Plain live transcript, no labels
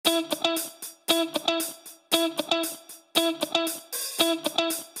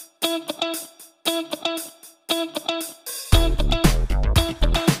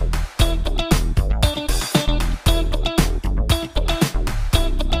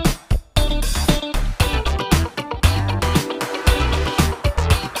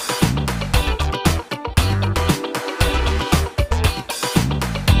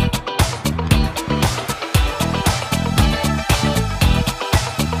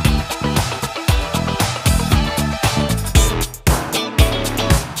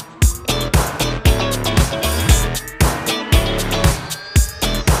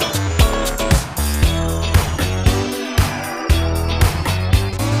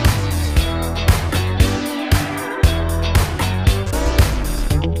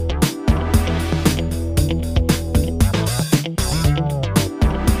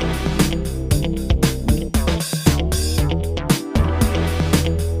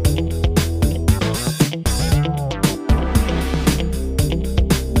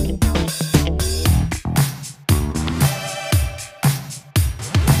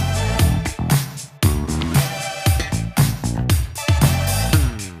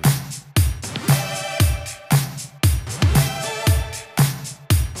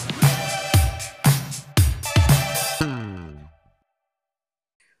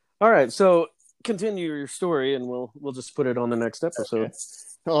right, so continue your story, and we'll just put it on the next episode. Okay.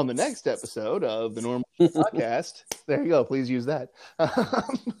 On the next episode of the Normal Podcast, there you go. Please use that.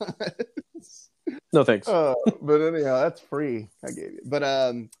 No thanks. But anyhow, that's free. I gave you. But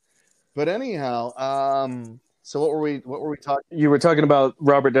anyhow, so what were we talking? You were talking about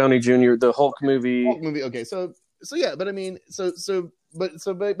Robert Downey Jr., the Hulk movie. Hulk movie. Okay, so yeah, but I mean, so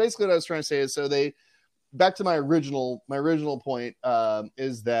basically what I was trying to say is, so they, back to my original point,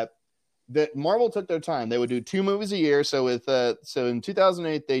 is that Marvel took their time. They would do 2 movies a year. So in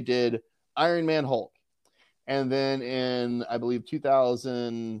 2008 they did Iron Man, Hulk, and then in, I believe,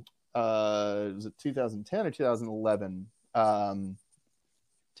 2000, was it 2010 or 2011? 10,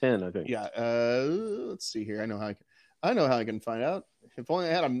 I think. Yeah. Let's see here. I know how I can find out. If only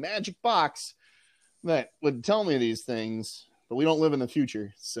I had a magic box that would tell me these things. But we don't live in the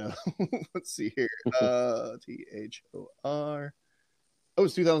future, so let's see here. THOR. Oh,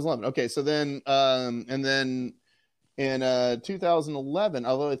 it's 2011. Okay, so then, and then in 2011,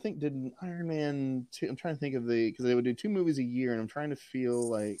 although I think did Iron Man 2. I'm trying to think of because they would do 2 movies a year, and I'm trying to feel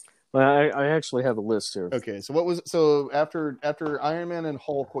like. Well, I actually have a list here. Okay, so after Iron Man and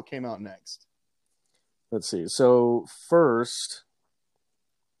Hulk, what came out next? Let's see. So first,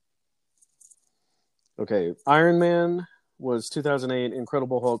 okay, Iron Man was 2008,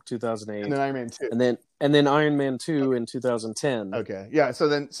 Incredible Hulk 2008, and then Iron Man 2, and then Iron Man 2 in 2010. Okay, yeah. So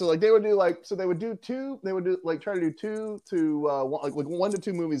they would do try to do 2 to 1 to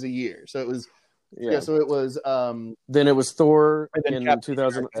 2 movies a year. So it was. Yeah, so it was. Then it was Thor in Captain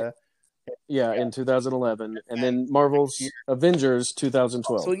 2000. In 2011, and then Marvel's Avengers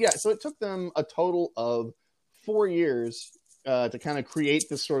 2012. So it took them a total of 4 years to kind of create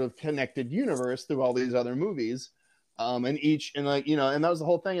this sort of connected universe through all these other movies, and that was the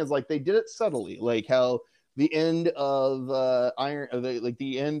whole thing. Is like they did it subtly, like how the end of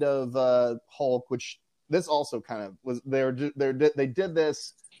the end of Hulk, which this also kind of was. They did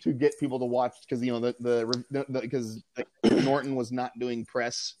this to get people to watch because because Norton was not doing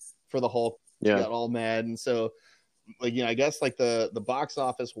press for the Hulk. Yeah. He got all mad, and so I guess the box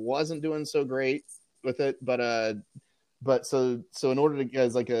office wasn't doing so great with it, but so in order to,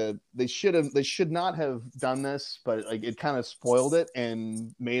 as they should not have done this, but it kind of spoiled it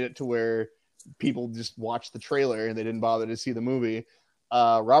and made it to where people just watched the trailer and they didn't bother to see the movie.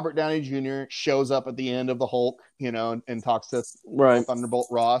 Robert Downey Jr. shows up at the end of the Hulk, and talks to Thunderbolt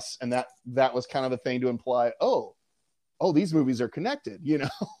Ross, and that was kind of a thing to imply, oh, these movies are connected,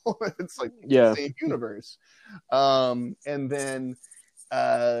 it's like the same universe. And then,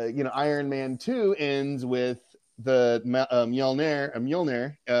 Iron Man 2 ends with the Mjolnir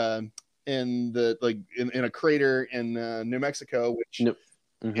in a crater in New Mexico, which,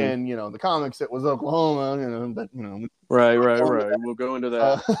 and the comics it was Oklahoma, but right. We'll go into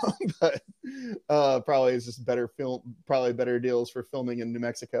that. But probably it's just better deals for filming in New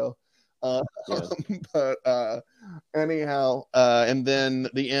Mexico. But anyhow, and then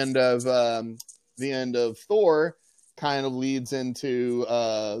the end of Thor kind of leads into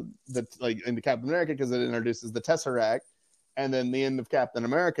into Captain America, because it introduces the Tesseract, and then the end of Captain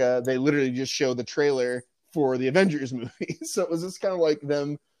America, they literally just show the trailer for the Avengers movie. So it was just kind of like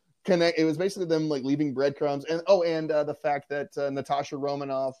them connect. It was basically them leaving breadcrumbs, and the fact that Natasha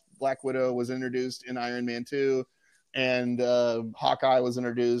Romanoff, Black Widow, was introduced in Iron Man 2. And Hawkeye was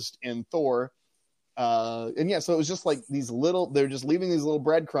introduced in Thor, so it was just like they're just leaving these little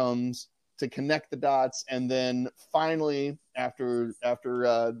breadcrumbs to connect the dots, and then finally, after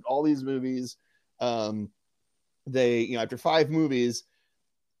all these movies, after 5 movies,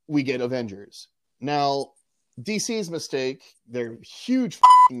 we get Avengers. Now, DC's mistake, their huge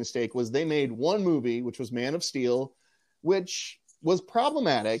mistake, was they made 1 movie, which was Man of Steel, which was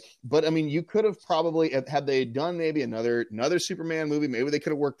problematic, but I mean, you could have probably, had they done maybe another Superman movie, maybe they could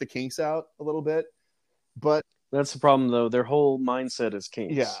have worked the kinks out a little bit. But that's the problem, though. Their whole mindset is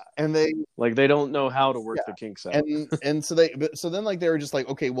kinks. Yeah, and they don't know how to work the kinks out. And so they were just like,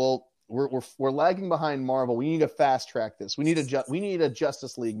 okay, well, we're lagging behind Marvel. We need to fast track this. We need a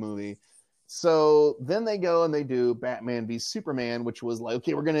Justice League movie. So then they go and they do Batman v Superman, which was like,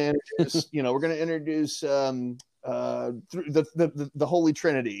 okay, we're going to introduce through the Holy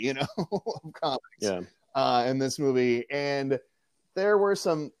Trinity, of comics, in this movie. And there were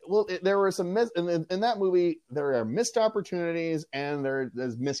some in that movie, there are missed opportunities and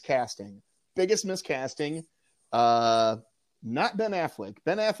there's miscasting. Biggest miscasting, not Ben Affleck.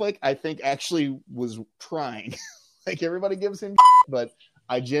 Ben Affleck, I think, actually was trying. Everybody gives him, but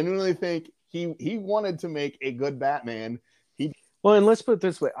I genuinely think he wanted to make a good Batman. And let's put it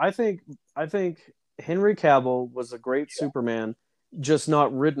this way. I think Henry Cavill was a great Superman, just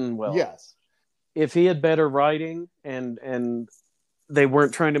not written well. Yes. If he had better writing and they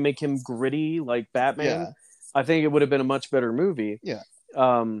weren't trying to make him gritty like Batman, Yeah. I think it would have been a much better movie. Yeah.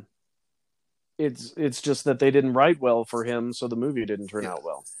 It's just that they didn't write well for him, so the movie didn't turn out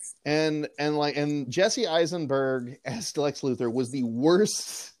well. And Jesse Eisenberg as Lex Luthor was the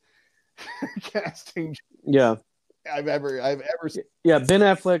worst casting Yeah. I've ever seen. Yeah, Ben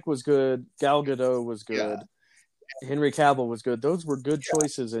Affleck was good. Gal Gadot was good. Yeah. Henry Cavill was good. Those were good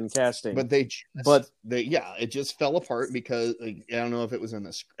choices in casting. But it just fell apart because like, I don't know if it was I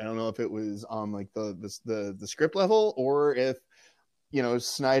don't know if it was on like the script level or if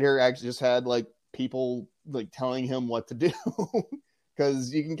Snyder actually just had like people like telling him what to do.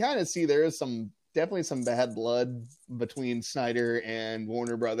 Because you can kind of see there is definitely some bad blood between Snyder and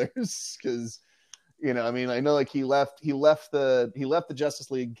Warner Brothers. Because I mean, I know like he left the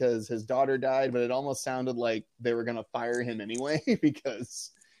Justice League because his daughter died, but it almost sounded like they were gonna fire him anyway because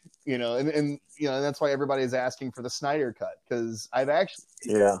and that's why everybody's asking for the Snyder cut, because I've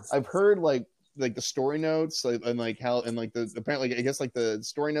heard like the story notes apparently I guess like the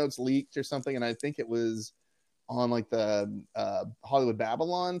story notes leaked or something, and I think it was on like the Hollywood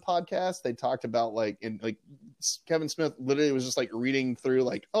Babylon podcast. They talked about like Kevin Smith literally was just like reading through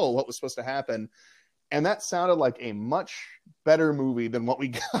like, oh, what was supposed to happen. And that sounded like a much better movie than what we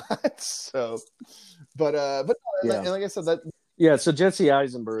got. So, but yeah. And like I said, so Jesse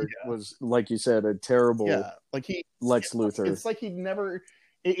Eisenberg was, like you said, a terrible Lex Luthor. It's like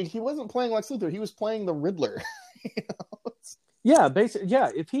he wasn't playing Lex Luthor. He was playing the Riddler. Yeah, basically. Yeah,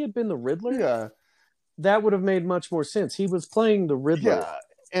 if he had been the Riddler, that would have made much more sense. He was playing the Riddler,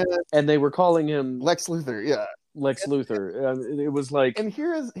 and they were calling him Lex Luthor. Yeah. Lex Luthor. It was like, and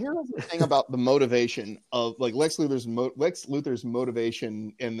here's the thing about the motivation of like Lex Luthor's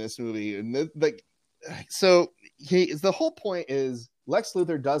motivation in this movie, and the whole point is Lex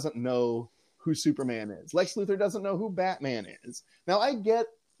Luthor doesn't know who Superman is. Lex Luthor doesn't know who Batman is. Now I get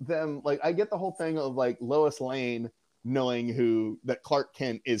the whole thing of like Lois Lane knowing that Clark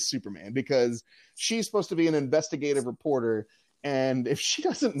Kent is Superman because she's supposed to be an investigative reporter. And if she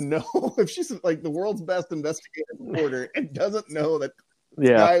doesn't know, if she's like the world's best investigative reporter and doesn't know that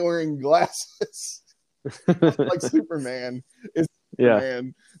guy wearing glasses like Superman is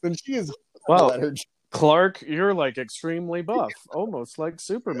Superman, then she is at her. Clark, you're like extremely buff, almost like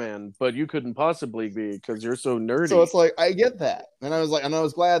Superman, but you couldn't possibly be because you're so nerdy. So it's like I get that, and I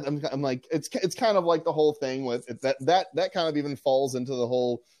was glad. I'm like it's kind of like the whole thing with it, that kind of even falls into the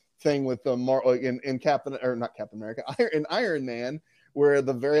whole thing with the in Captain, or not Captain America, in Iron Man, where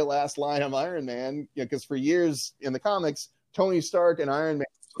the very last line of Iron Man, because for years in the comics, Tony Stark and Iron Man,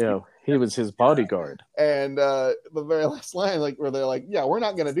 he was his bodyguard, and the very last line, like where they're like, "Yeah, we're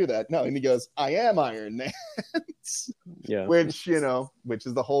not going to do that." No, and he goes, "I am Iron Man," which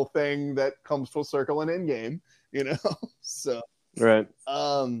is the whole thing that comes full circle in Endgame, so right.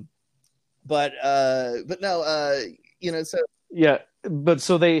 But no, so. Yeah, but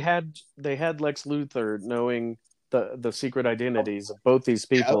so they had Lex Luthor knowing the secret identities of both these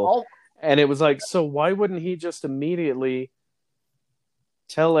people, and it was like, so why wouldn't he just immediately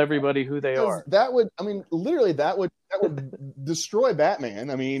tell everybody who they are? That would destroy Batman.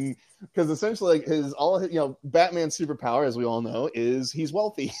 I mean, because essentially Batman's superpower, as we all know, is he's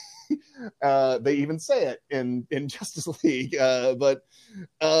wealthy. They even say it in Justice League, so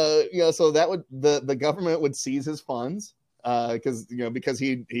that would the government would seize his funds. Because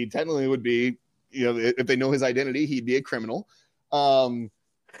he technically would be, if they know his identity, he'd be a criminal. Why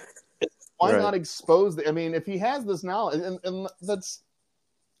not expose if he has this knowledge, and that's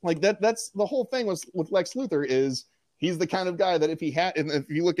like that's the whole thing with Lex Luthor, is he's the kind of guy that if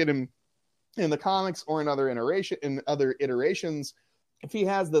you look at him in the comics or in other iterations, if he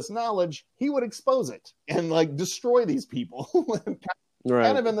has this knowledge, he would expose it and like destroy these people.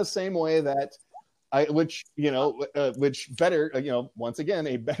 Kind of in the same way that which better, once again,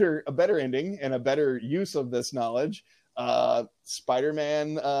 a better ending and a better use of this knowledge,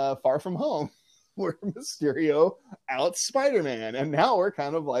 Spider-Man Far From Home, where Mysterio outs Spider-Man, and now we're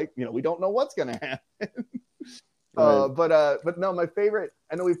kind of like, we don't know what's going to happen. But no, my favorite,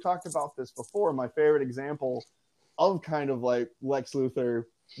 I know we've talked about this before, my favorite example of kind of like Lex Luthor,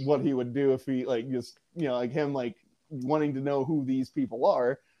 what he would do if he like just, like him like wanting to know who these people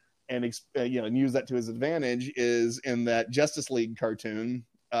are, and and use that to his advantage, is in that Justice League cartoon,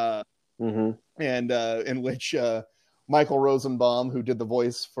 and in which Michael Rosenbaum, who did the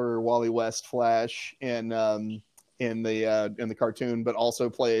voice for Wally West Flash in the cartoon, but also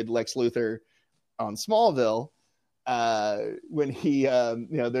played Lex Luthor on Smallville, when he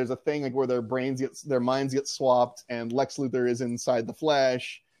there's a thing like where their minds get swapped, and Lex Luthor is inside the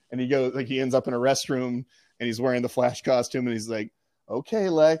Flash, and he ends up in a restroom, and he's wearing the Flash costume, and he's like, okay,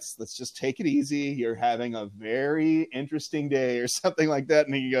 Lex, let's just take it easy. You're having a very interesting day, or something like that.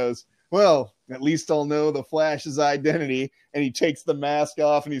 And he goes, well, at least I'll know the Flash's identity. And he takes the mask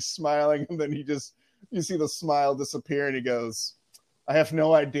off, and he's smiling, and then you see the smile disappear, and he goes, I have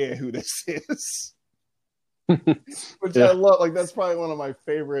no idea who this is. Which I love. Like, that's probably one of my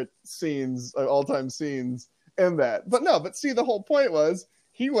favorite scenes, all-time scenes in that. But see, the whole point was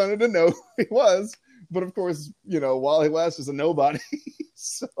he wanted to know who he was. But of course, Wally West is a nobody.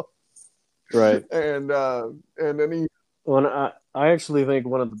 So, right. And then he. Well, I actually think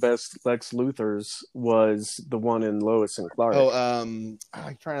one of the best Lex Luthors was the one in Lois and Clark. I'm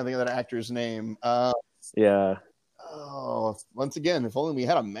trying to think of that actor's name. Yeah. Oh, once again, if only we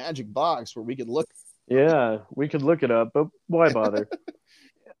had a magic box where we could look. Yeah, we could look it up, but why bother?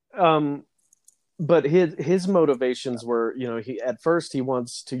 But his motivations were, he at first he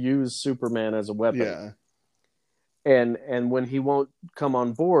wants to use Superman as a weapon. Yeah. And when he won't come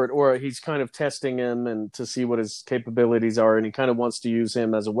on board, or he's kind of testing him and to see what his capabilities are, and he kind of wants to use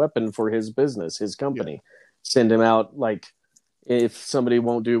him as a weapon for his business, his company. Yeah. Send him out, like, if somebody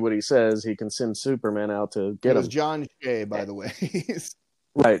won't do what he says, he can send Superman out to get him. It was John Shea, by the way.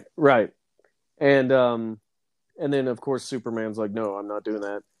 Right. And then of course Superman's like, no, I'm not doing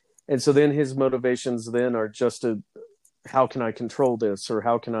that. And so then his motivations then are just how can I control this, or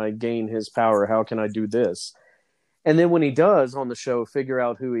how can I gain his power? How can I do this? And then when he does on the show figure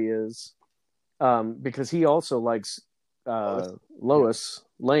out who he is, because he also likes Lois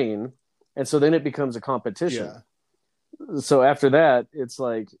Lane, and so then it becomes a competition. Yeah. So after that, it's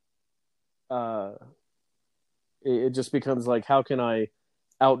like, it just becomes like, how can I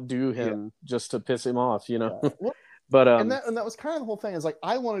outdo him just to piss him off, Yeah. But and that was kind of the whole thing. Is like,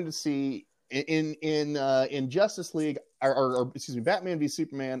 I wanted to see in Justice League or excuse me, Batman v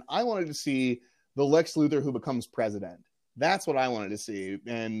Superman, I wanted to see the Lex Luthor who becomes president. That's what I wanted to see,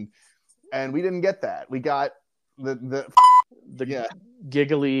 and we didn't get that. We got the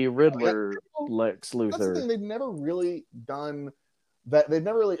giggly Riddler Lex Luthor. That's the thing. They've never really done that. They've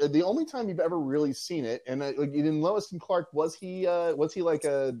never really. The only time you've ever really seen it, and like in Lois and Clark, was he like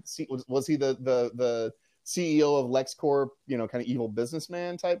was he the CEO of LexCorp, kind of evil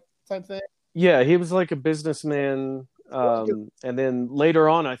businessman type thing? Yeah, he was like a businessman, and then later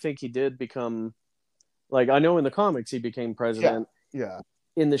on, I think he did become, like, I know in the comics he became president. Yeah.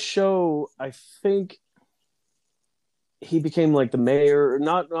 In the show, I think he became like the mayor,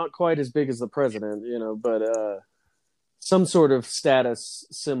 not quite as big as the president, but some sort of status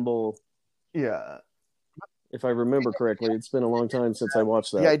symbol. Yeah. If I remember correctly, it's been a long time since I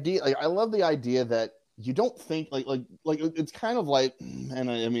watched that. The idea, I love the idea that you don't think like it's kind of like, and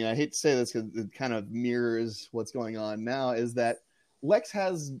I mean, I hate to say this because it kind of mirrors what's going on now, is that Lex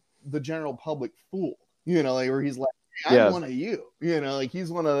has the general public fooled, like, where he's like, I'm one of you, like he's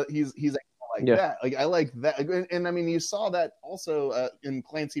like that. Like, I like that. And I mean, you saw that also in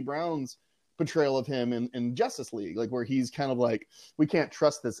Clancy Brown's portrayal of him in Justice League, like, where he's kind of like, we can't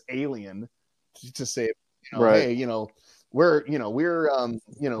trust this alien to say, right. Hey, we're we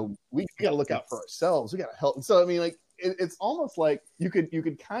got to look out for ourselves. We got to help. So I mean, like, it's almost like you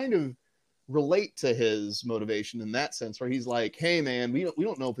could kind of relate to his motivation in that sense, where he's like, hey man, we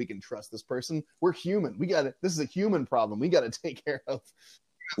don't know if we can trust this person. We're human. This is a human problem. We got to take care of.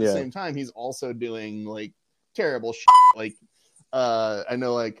 At the same time, he's also doing like terrible shit. Like, I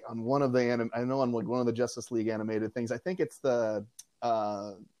know, like, on one of the Justice League animated things, I think it's the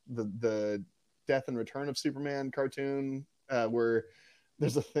Death and Return of Superman cartoon, where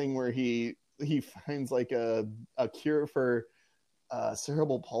there's a thing where he finds like a cure for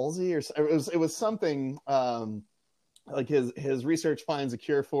cerebral palsy, or it was something like his research finds a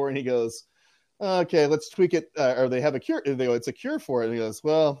cure for, and he goes, okay, let's tweak it, or they have a cure. They go, it's a cure for it. And he goes,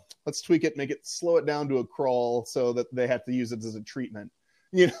 well, let's tweak it, slow it down to a crawl so that they have to use it as a treatment.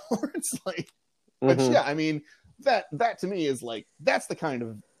 It's like, but yeah, I mean, that to me is like, that's the kind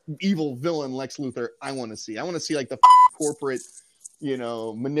of evil villain Lex Luthor I want to see. I want to see like the corporate,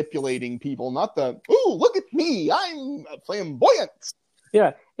 manipulating people, not the, ooh, look at me, I'm flamboyant.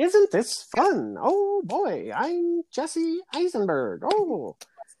 Yeah, isn't this fun? Oh boy, I'm Jesse Eisenberg. Oh,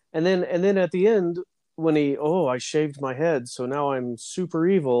 and then at the end when I shaved my head, so now I'm super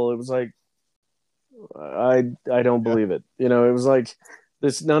evil. It was like, I don't believe it. It was like,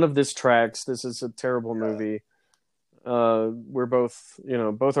 this, none of this tracks. This is a terrible movie. We're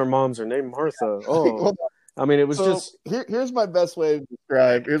both our moms are named Martha. Oh, I mean, it was just. Here's my best way to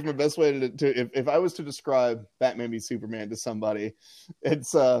describe. Here's my best way to if I was to describe Batman v Superman to somebody,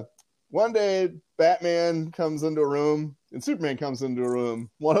 it's one day Batman comes into a room and Superman comes into a room.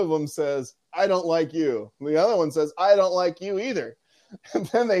 One of them says, "I don't like you." And the other one says, "I don't like you either." And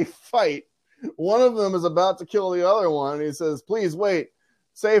then they fight. One of them is about to kill the other one. And he says, "Please wait,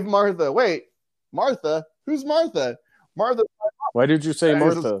 save Martha." Wait, Martha? Who's Martha? Martha. Why did you say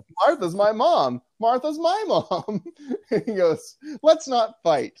Martha? Says, Martha's my mom. Martha's my mom. And he goes, "Let's not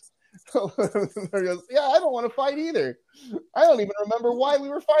fight." He goes, "Yeah, I don't want to fight either. I don't even remember why we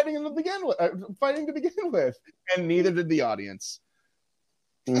were fighting to begin with, and neither did the audience."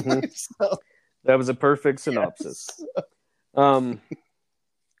 Mm-hmm. So, that was a perfect synopsis. Yes.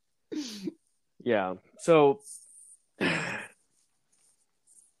 Yeah. So I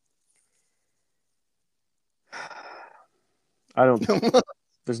don't.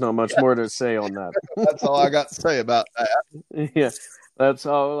 There's not much more to say on that. That's all I got to say about that. Yeah, that's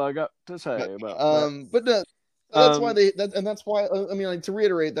all I got to say about that. But that's why that's why I mean, like, to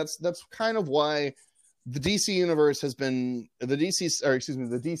reiterate, that's kind of why the DC universe has been the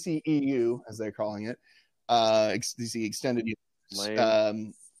DCEU, as they're calling it, DC Extended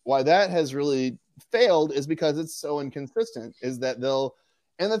Universe. Why that has really failed is because it's so inconsistent. Is that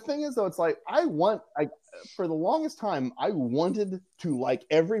and the thing is, though, it's like for the longest time, I wanted to like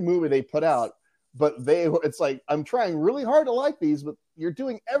every movie they put out, but it's like, I'm trying really hard to like these, but you're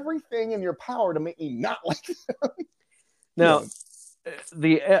doing everything in your power to make me not like them. Now,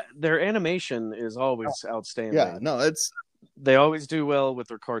 their animation is always outstanding. Yeah, no, they always do well with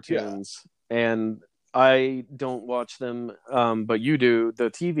their cartoons, and I don't watch them, but you do the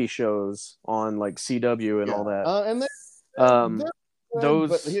TV shows on like CW and all that, and those.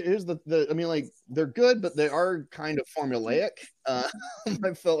 But here's I mean, like, they're good, but they are kind of formulaic. I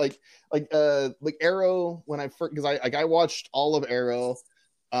felt like Arrow when because I watched all of Arrow.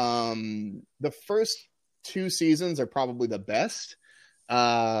 The first 2 seasons are probably the best,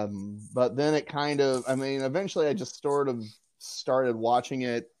 but then it kind of, I mean, eventually I just sort of started watching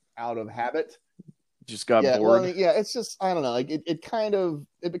it out of habit. Just got bored. Well, I mean, it's just, I don't know, like it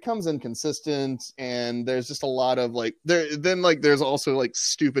becomes inconsistent, and there's just a lot of like there's also like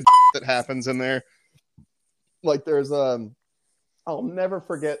stupid that happens in there. Like there's I'll never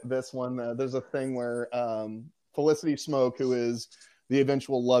forget this one. There's a thing where Felicity Smoke, who is the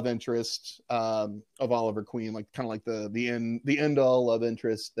eventual love interest of Oliver Queen, like kind of like the end all love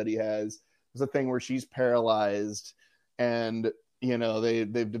interest that he has. There's a thing where she's paralyzed, and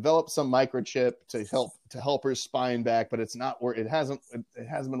they've developed some microchip to help her spine back, but it hasn't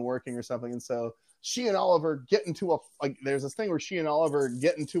been working or something. And so she and Oliver get into there's this thing where she and Oliver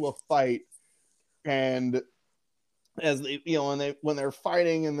get into a fight, and as they, when they're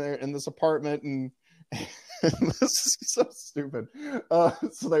fighting in this apartment, and this is so stupid.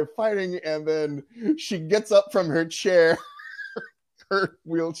 So they're fighting, and then she gets up from her chair, her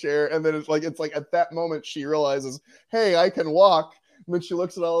wheelchair, and then it's like at that moment she realizes, hey, I can walk. And then she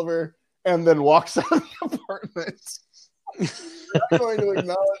looks at Oliver and then walks out of the apartment. I'm going to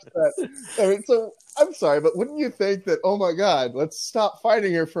acknowledge that. I mean, so I'm sorry, but wouldn't you think that, oh my God, let's stop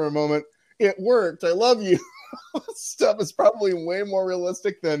fighting here for a moment. It worked. I love you. Stuff is probably way more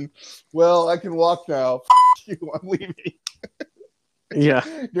realistic than, well, I can walk now. You, I'm leaving. Yeah.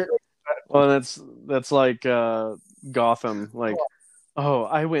 Well, that's like Gotham. Like, oh,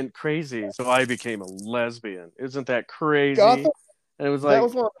 I went crazy, so I became a lesbian. Isn't that crazy? Gotham, and it was like, that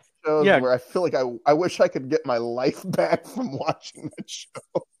was one of the shows where I feel like I wish I could get my life back from watching that show.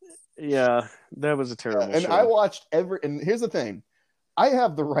 Yeah, that was a terrible and show. I watched and here's the thing. I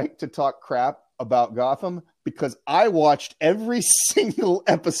have the right to talk crap about Gotham because I watched every single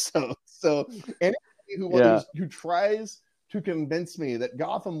episode. So anybody who tries to convince me that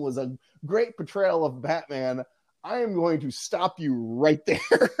Gotham was a great portrayal of Batman, I am going to stop you right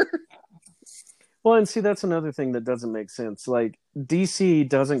there. Well, and see, that's another thing that doesn't make sense. Like, DC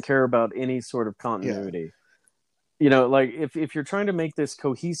doesn't care about any sort of continuity. Yeah. Like, if you're trying to make this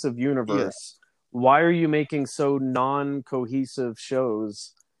cohesive universe, why are you making so non-cohesive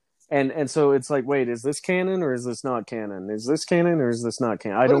shows? And so it's like, wait, is this canon or is this not canon? Is this canon or is this not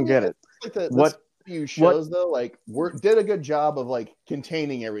canon? I don't get it. Like the few shows though, like did a good job of like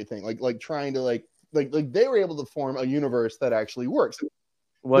containing everything, like trying to like they were able to form a universe that actually works.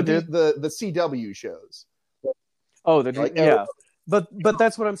 What did the CW shows? Oh, yeah. But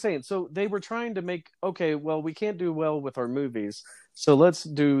that's what I'm saying. So they were trying to make, okay, well, we can't do well with our movies, so let's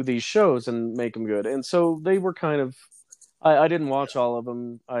do these shows and make them good. And so they were kind of, I didn't watch all of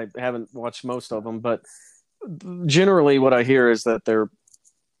them. I haven't watched most of them, but generally what I hear is that they're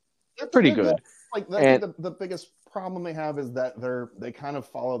pretty good. Like the biggest problem they have is that they kind of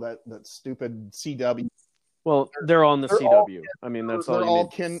follow that stupid CW. Well, they're on the CW. I mean, that's all. They're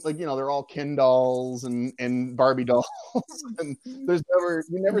all they're all Ken dolls and Barbie dolls, and you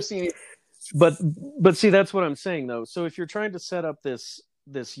never see any. But see, that's what I'm saying though. So if you're trying to set up this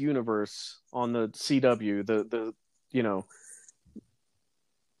universe on the CW, the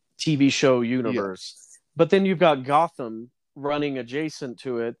TV show universe, but then you've got Gotham running adjacent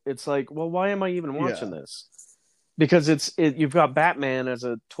to it. It's like, well, why am I even watching this? Because you've got Batman as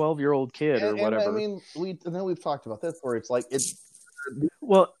a 12-year-old kid or whatever. I mean, we've talked about this where it's like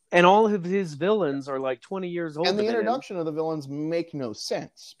and all of his villains are like 20 years old. And the introduction of the villains make no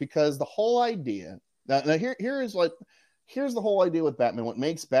sense because the whole idea here's the whole idea with Batman. What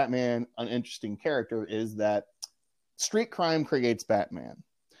makes Batman an interesting character is that street crime creates Batman.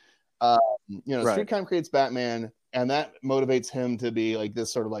 Street crime creates Batman. And that motivates him to be like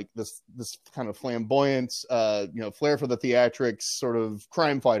this sort of like this kind of flamboyant, flair for the theatrics sort of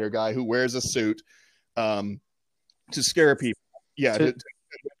crime fighter guy who wears a suit to scare people. Yeah,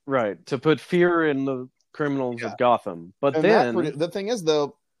 to put fear in the criminals of Gotham. But then the thing is,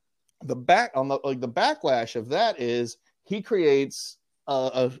 though, the backlash of that is he creates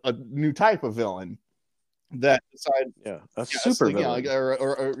a new type of villain that decides, a super villain,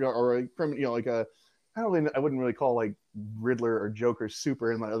 or a criminal, like a. I wouldn't really call like Riddler or Joker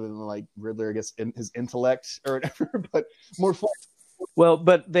super, other than like Riddler, I guess, in his intellect or whatever, but more fun. Well,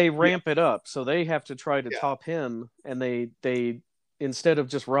 but they ramp it up, so they have to try to top him, and they instead of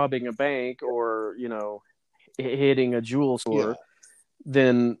just robbing a bank or hitting a jewel store,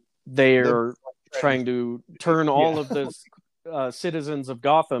 then they're trying to turn all of the citizens of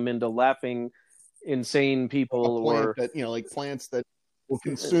Gotham into laughing, insane people, or like plants that will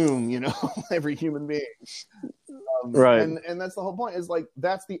consume, every human being. Right. And that's the whole point, is like,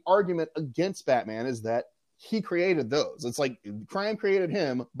 that's the argument against Batman, is that he created those. It's like crime created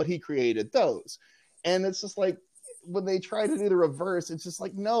him, but he created those. And it's just like, when they try to do the reverse, it's just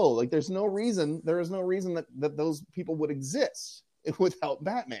like, no, like there is no reason that those people would exist without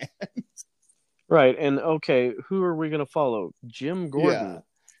Batman. Right. And okay, who are we going to follow? Jim Gordon. Yeah.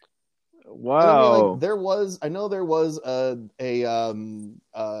 Wow. There was a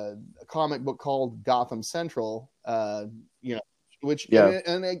comic book called Gotham Central, but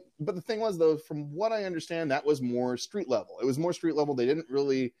the thing was, though, from what I understand, that was more street level. It was more street level. They didn't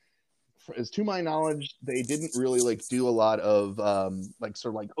really, as to my knowledge, they didn't really like do a lot of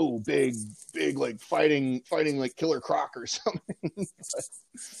big like fighting like Killer Croc or something.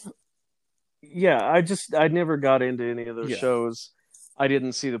 Yeah, I never got into any of those shows. I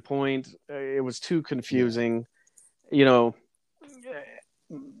didn't see the point. It was too confusing.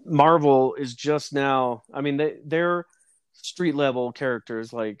 Marvel is just now, I mean, they're street level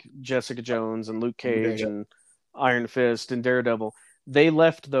characters like Jessica Jones and Luke Cage and Iron Fist and Daredevil. They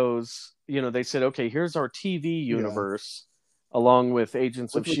left those, they said, okay, here's our TV universe along with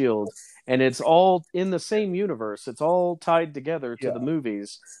Agents of S.H.I.E.L.D. And it's all in the same universe. It's all tied together to the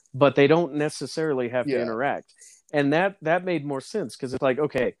movies, but they don't necessarily have to interact. And that made more sense, because it's like,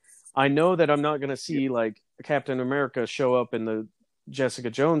 okay, I know that I'm not going to see like Captain America show up in the Jessica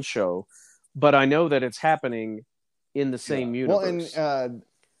Jones show, but I know that it's happening in the same universe. Well, and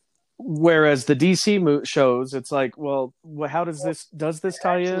whereas the DC shows, it's like, well, how does this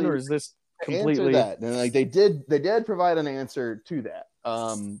tie in, or is this completely that? And like they did provide an answer to that,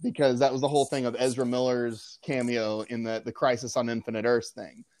 because that was the whole thing of Ezra Miller's cameo in the Crisis on Infinite Earths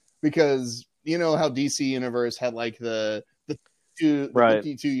thing, because you know how DC Universe had like the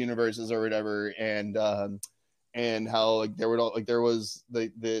 52 universes or whatever, and how like there was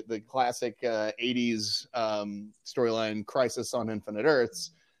the classic 80s storyline Crisis on Infinite Earths.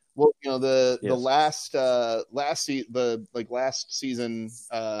 Well, the last season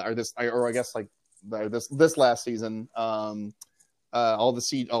this last season, all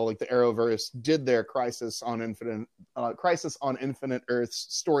the Arrowverse did their Crisis on Infinite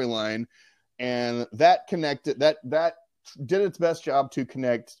Earths storyline, and that connected that did its best job to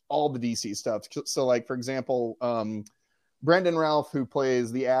connect all the DC stuff. So, like, for example, Brandon Routh, who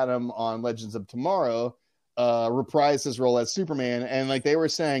plays the Atom on Legends of Tomorrow, reprised his role as Superman, and like they were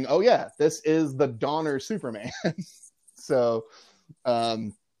saying, oh yeah, this is the Donner Superman. so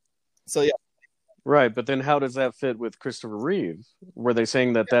yeah, right. But then how does that fit with Christopher Reeve? Were they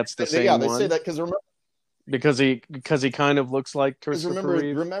saying that that's the same one? Yeah, they say that because he kind of looks like Christopher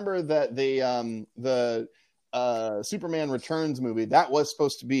Reeve. Remember that the Superman Returns movie, that was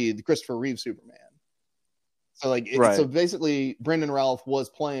supposed to be the Christopher Reeve Superman. So like, so basically, Brandon Routh was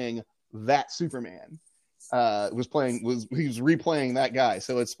playing that Superman. He was replaying that guy.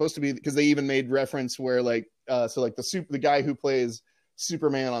 So it's supposed to be, because they even made reference where like so like the guy who plays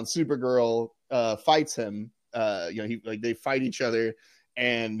Superman on Supergirl fights him. They fight each other,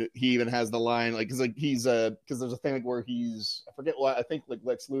 and he even has the line like because there's a thing like where I forget what, I think like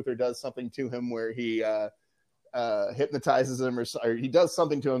Lex Luthor does something to him where he hypnotizes him or he does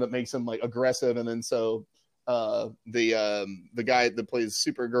something to him that makes him like aggressive, and then so the guy that plays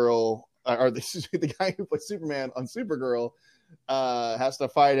Supergirl or the guy who plays Superman on Supergirl has to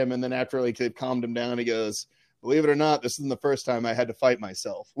fight him, and then after like they've calmed him down, he goes, "Believe it or not, this isn't the first time I had to fight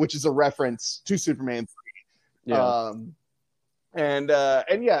myself," which is a reference to Superman 3. Yeah. And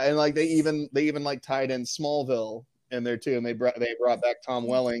like they even like tied in Smallville in there too, and they brought back Tom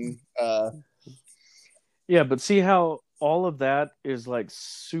Welling. Yeah, but see how all of that is like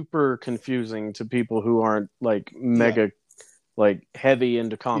super confusing to people who aren't like mega like heavy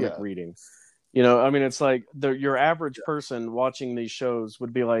into comic reading. You know, I mean, it's like your average person watching these shows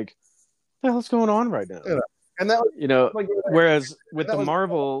would be like, "What the hell's going on right now?" Yeah. And that was, you know, like, whereas with the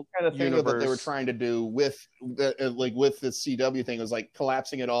Marvel kind of thing universe that they were trying to do with the CW thing was like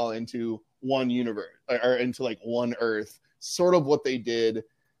collapsing it all into one universe or into like one Earth, sort of what they did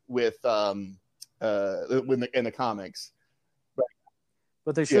with in the comics.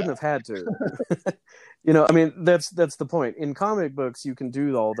 But they shouldn't have had to. You know, I mean, that's the point. In comic books, you can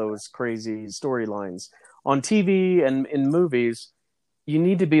do all those crazy storylines. On TV and in movies, you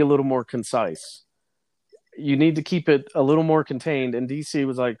need to be a little more concise. You need to keep it a little more contained. And DC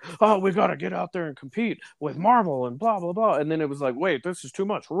was like, "Oh, we got to get out there and compete with Marvel and blah, blah, blah." And then it was like, "Wait, this is too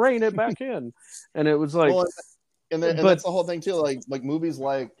much. Rein it back in." And it was like... and that's the whole thing, too. Like movies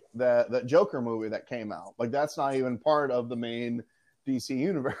like that Joker movie that came out. Like, that's not even part of the main DC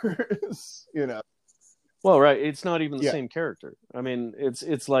universe, you know? Well, right. It's not even the same character. I mean,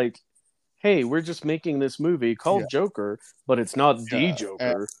 it's like, hey, we're just making this movie called Joker, but it's not the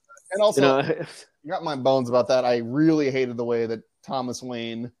Joker. And also, I got my bones about that. I really hated the way that Thomas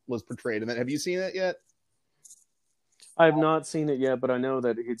Wayne was portrayed in that. Have you seen it yet? I have not seen it yet, but I know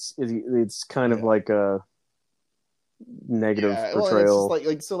that it's kind of like a negative portrayal. Well,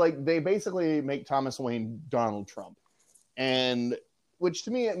 it's just like they basically make Thomas Wayne Donald Trump, and which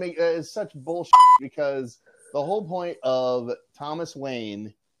to me is such bullshit, because the whole point of Thomas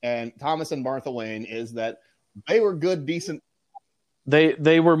Wayne and Thomas and Martha Wayne is that they were good, decent.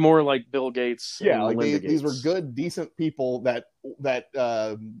 They were more like Bill Gates. Yeah, like these were good, decent people that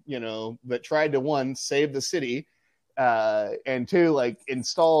tried to, one, save the city, and two, like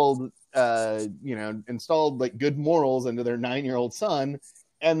installed like good morals into their 9-year-old son,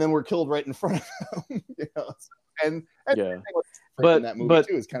 and then were killed right in front of them. You know? And but that movie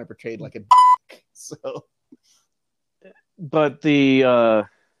too is kind of portrayed like a dick, so. But the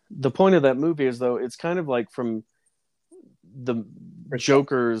point of that movie is, though, it's kind of like from the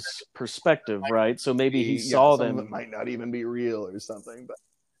Joker's perspective, right? So maybe he saw them. That might not even be real or something, but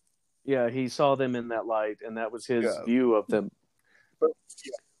he saw them in that light, and that was his view of them.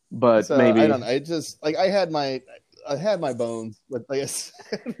 But so, maybe I don't know. It just like I had my bones with, like I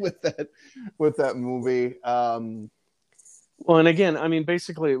said, with that movie. Well, and again, I mean,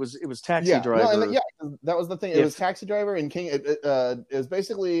 basically, it was Taxi Driver. No, that was the thing. It was Taxi Driver and King. It was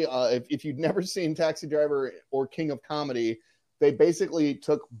basically if you'd never seen Taxi Driver or King of Comedy, they basically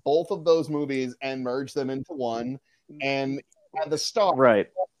took both of those movies and merged them into one, and had the star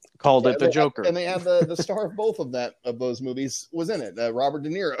called it the Joker, and they had the star of both of those movies was in it, Robert De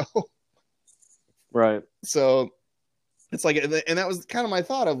Niro. Right. So it's like, and that was kind of my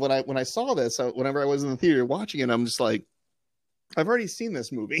thought of when I saw this. Whenever I was in the theater watching it, I'm just like, I've already seen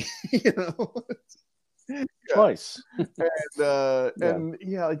this movie, you know, twice. And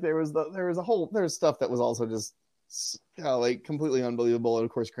like there was stuff that was also just like completely unbelievable. And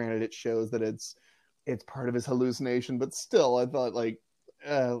of course, granted, it shows that it's part of his hallucination, but still, I thought like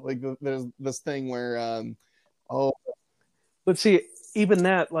there's this thing where but see, even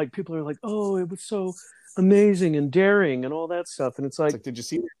that, like, people are like, "Oh, it was so amazing and daring and all that stuff," and it's like did you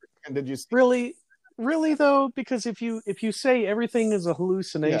see it? And did you really though? Because if you say everything is a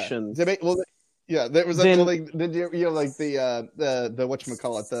hallucination, there was did you like the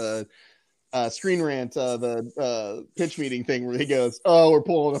whatchamacallit, the Screen Rant, the pitch meeting thing where he goes, "Oh, we're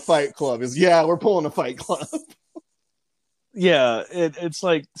pulling a Fight Club." We're pulling a Fight Club. Yeah, it's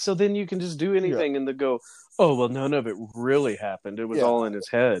like, so then you can just do anything and they go, "Oh, well, none of it really happened. It was all in his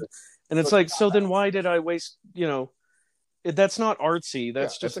head." And it's like, so then why did I waste, that's not artsy.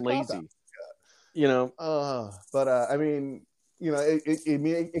 That's just lazy. You know? But I mean,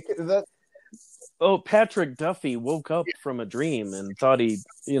 that. Oh, Patrick Duffy woke up from a dream and thought he,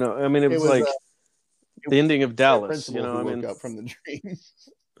 I mean, it was like the ending of Dallas. I mean, woke up from the dream.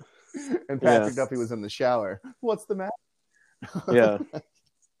 and Patrick Duffy was in the shower. What's the matter? Yeah.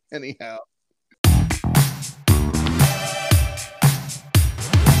 Anyhow.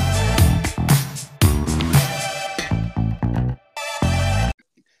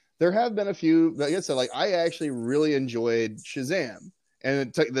 There have been a few, like I said, like I actually really enjoyed Shazam,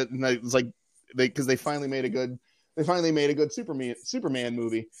 and it was like because they finally made a good Superman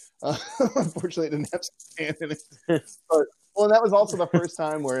movie. Unfortunately, it didn't have Superman in it. But that was also the first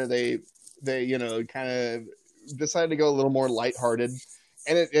time where they kind of decided to go a little more lighthearted,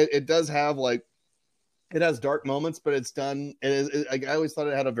 and it does have like it has dark moments, but it's done. I always thought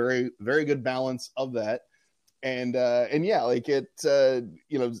it had a very very good balance of that. And yeah, like it,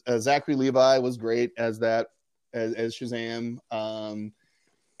 Zachary Levi was great as Shazam.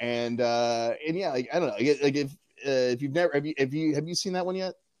 And yeah, like I don't know, like if you've never have you seen that one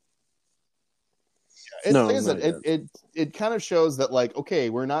yet? No, it kind of shows that like, okay,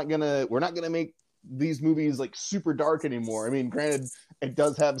 we're not gonna make these movies like super dark anymore. I mean, granted, it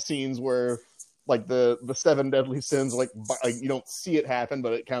does have scenes where like the 7 deadly sins, like you don't see it happen,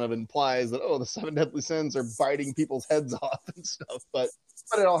 but it kind of implies that, the 7 deadly sins are biting people's heads off and stuff, but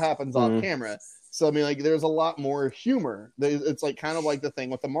it all happens off camera. So I mean, like there's a lot more humor. It's like kind of like the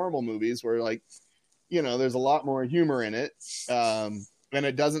thing with the Marvel movies where like, there's a lot more humor in it, and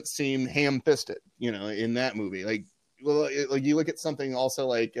it doesn't seem ham-fisted, in that movie. Like, well, like you look at something also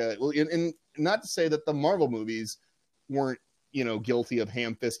like, and not to say that the Marvel movies weren't, guilty of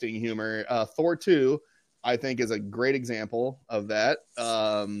ham-fisting humor. Thor 2, I think, is a great example of that.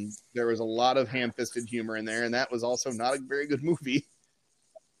 There was a lot of ham-fisted humor in there, and that was also not a very good movie.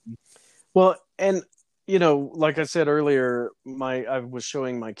 Well, and like I said earlier, I was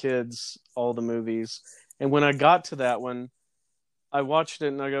showing my kids all the movies, and when I got to that one, I watched it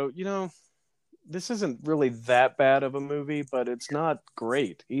and I go, this isn't really that bad of a movie, but it's not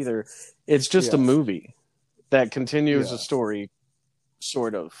great either. It's just a movie that continues a story,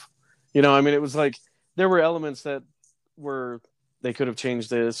 sort of. I mean, it was like there were elements that were they could have changed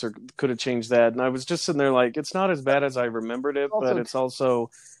this or could have changed that, and I was just sitting there like, it's not as bad as I remembered it, but it's also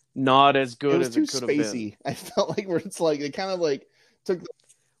not as good as it could have been. I felt like where it's like it kind of like took.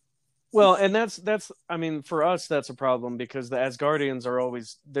 Well, and that's I mean, for us that's a problem because the Asgardians are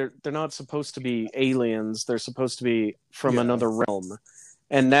always they're not supposed to be aliens. They're supposed to be from another realm.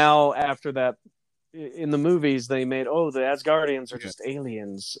 And now after that, in the movies they made the Asgardians are just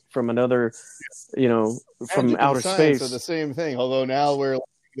aliens from another, from outer space. So the same thing. Although now we're like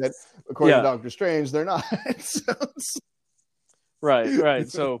that, according to Doctor Strange, they're not. Right.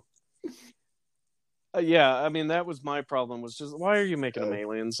 So, I mean, that was my problem. Was just why are you making them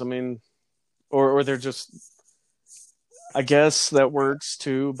aliens? I mean, or they're just. I guess that works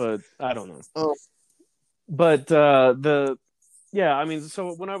too, but I don't know. But I mean,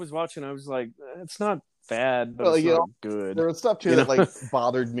 so when I was watching, I was like, it's not bad, but it's not good. There was stuff too that like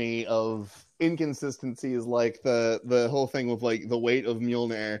bothered me of inconsistencies, like the whole thing with like the weight of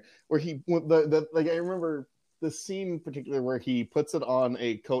Mjolnir, where like I remember the scene in particular where he puts it on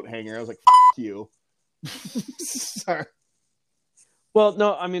a coat hanger. I was like, "F you." Sorry. Well,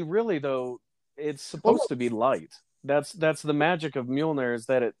 no, I mean, really though, it's supposed to be light. That's the magic of Mjolnir is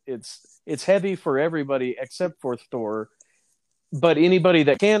that it's heavy for everybody except for Thor. But anybody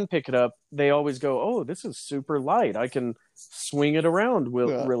that can pick it up, they always go, "Oh, this is super light. I can swing it around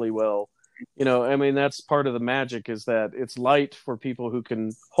really well." I mean, that's part of the magic is that it's light for people who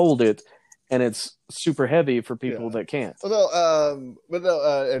can hold it, and it's super heavy for people that can't. And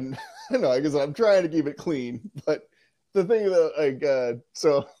I know, because I'm trying to keep it clean, but the thing that, like,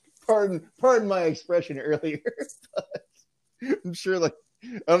 so pardon my expression earlier, but I'm sure, like,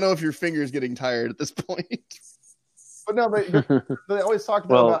 I don't know if your finger's getting tired at this point. But no, but they always talk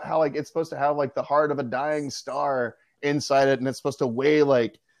about how like it's supposed to have like the heart of a dying star inside it, and it's supposed to weigh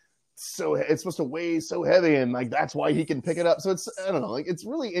so heavy, and like that's why he can pick it up. So it's, I don't know, like it's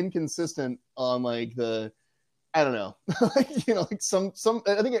really inconsistent on like I don't know, like some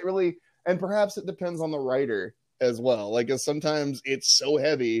I think it really, and perhaps it depends on the writer as well. Like, 'cause sometimes it's so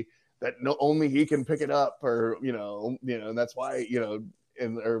heavy that only he can pick it up, or and that's why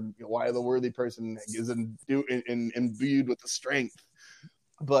or why the worthy person is imbued with the strength.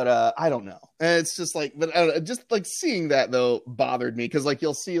 But I don't know. And it's just like, but I don't know, just like seeing that though bothered me, because like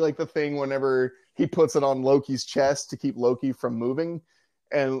you'll see like the thing whenever he puts it on Loki's chest to keep Loki from moving,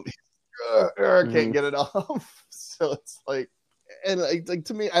 and can't get it off. So it's like, and like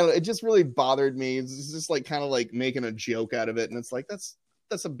to me, I don't know, it just really bothered me. It's just like kind of like making a joke out of it, and it's like that's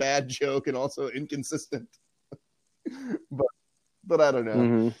a bad joke and also inconsistent. But I don't know.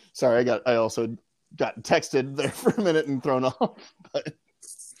 Mm-hmm. Sorry, I also got texted there for a minute and thrown off.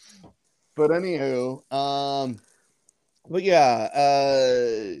 But anywho, but yeah,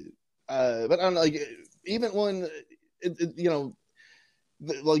 but I don't know, like even when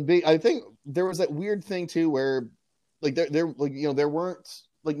I think there was that weird thing too where like there like there weren't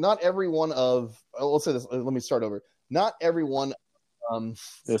like not every one of let's say this. Let me start over. Not every one.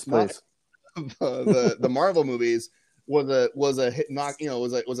 Yes, please. The Marvel movies was a hit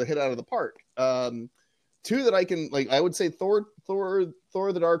was a hit out of the park. Two that I can like I would say Thor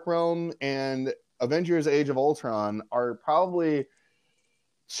the Dark Realm and Avengers Age of Ultron are probably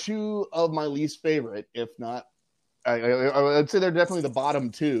two of my least favorite, if not I'd say they're definitely the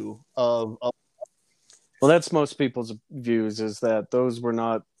bottom two of well, that's most people's views, is that those were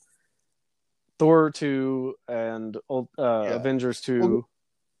not Thor 2 and Avengers 2. Well,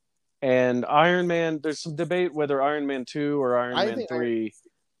 and Iron Man, there's some debate whether Iron Man 2 or Iron Man 3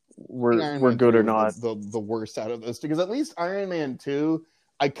 were good or not. The worst out of those, because at least Iron Man 2,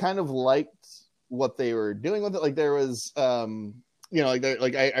 I kind of liked what they were doing with it. Like there was, I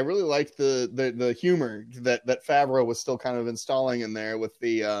really liked the humor that Favreau was still kind of installing in there with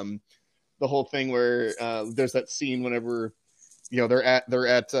the whole thing where there's that scene whenever they're at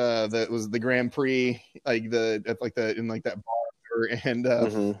the Grand Prix, like in that bar, and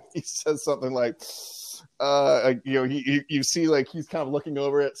he says something like you see like he's kind of looking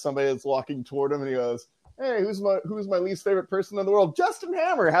over at somebody that's walking toward him, and he goes, "Hey, who's my least favorite person in the world? Justin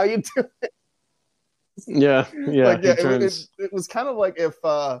Hammer. How you doing?" Yeah. It was kind of like if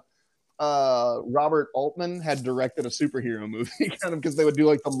Robert Altman had directed a superhero movie, kind of, because they would do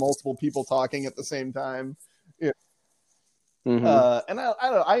like the multiple people talking at the same time. Yeah. And I don't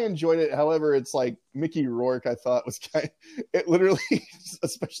know, I enjoyed it. However, it's like Mickey Rourke, I thought was it literally,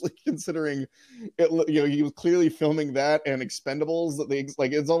 especially considering it, he was clearly filming that and Expendables.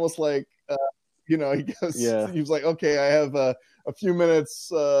 It's almost like, he goes, he was like, okay, I have a few minutes.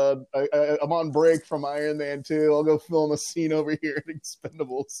 I'm on break from Iron Man 2. I'll go film a scene over here at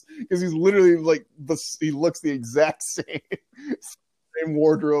Expendables, because he's literally like he looks the exact same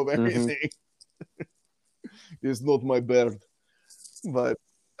wardrobe, everything. It's not my bird. But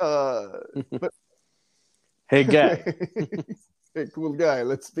hey guy, hey cool guy,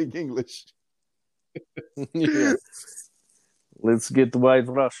 let's speak English. Yeah. Let's get White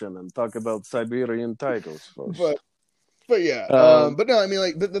Russian and talk about Siberian tigers first. But yeah, but no, I mean,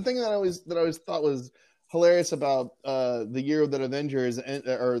 like the thing that I always thought was hilarious about the year that Avengers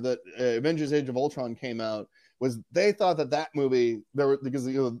Avengers Age of Ultron came out was they thought that movie because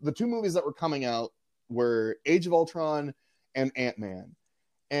the two movies that were coming out were Age of Ultron and Ant-Man,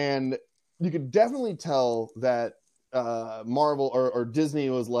 and you could definitely tell that Marvel or Disney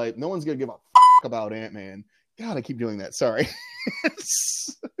was like, no one's gonna give a fuck about Ant-Man. God, I keep doing that. Sorry.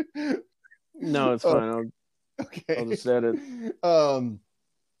 No, it's fine. I'll just edit.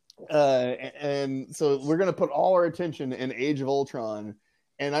 And so we're gonna put all our attention in Age of Ultron.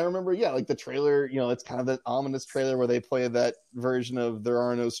 And I remember, like the trailer, it's kind of that ominous trailer where they play that version of "There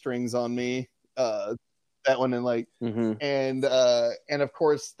Are No Strings on Me." That one, and like, and of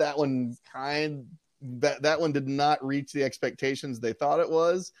course that one that one did not reach the expectations they thought it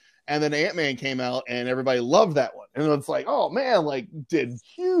was. And then Ant-Man came out and everybody loved that one. And it's like, oh man, like did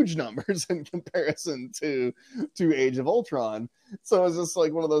huge numbers in comparison to Age of Ultron. So it's just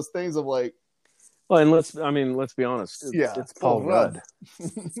like one of those things of like, well, and let's be honest. It's Paul Rudd.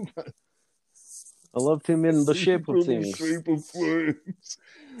 I loved him in The Shape of Things.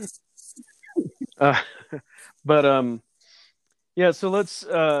 So let's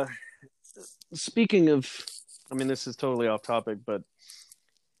speaking of, this is totally off topic, but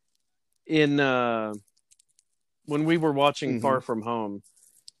in when we were watching Far From Home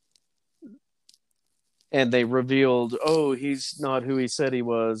and they revealed, he's not who he said he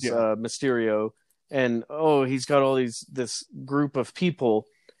was, Mysterio, and he's got this group of people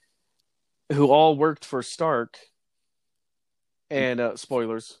who all worked for Stark, and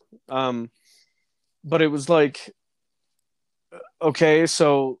spoilers, but it was like, okay,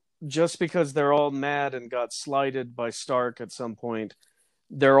 so just because they're all mad and got slighted by Stark at some point,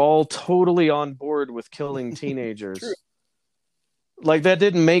 they're all totally on board with killing teenagers. Like, that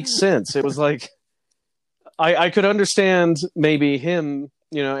didn't make sense. It was like, I could understand maybe him,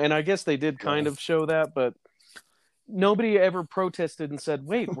 and I guess they did kind of show that, but nobody ever protested and said,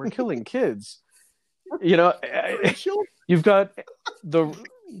 wait, we're killing kids. You've got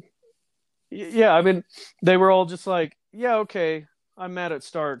they were all just like, yeah, okay, I'm mad at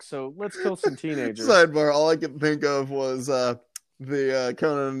Stark, so let's kill some teenagers. Sidebar, all I could think of was the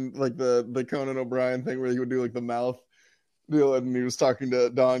Conan, like the Conan O'Brien thing where he would do like the mouth deal, and he was talking to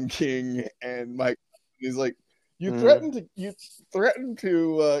Don King and Mike. He's like, you threatened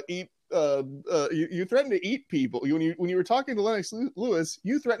to eat you threatened to eat people. When you were talking to Lennox Lewis,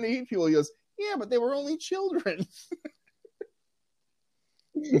 you threatened to eat people. He goes, yeah, but they were only children.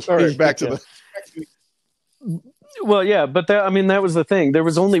 All right, back to the. Well, yeah, but that was the thing. There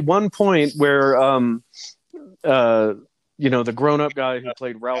was only one point where, the grown-up guy who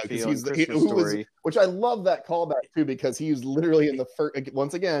played Ralphie on Christmas Story, which I love that callback too, because he was literally in the first.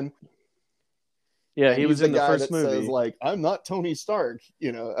 Once again, yeah, he was in the first movie. Says, like, I'm not Tony Stark.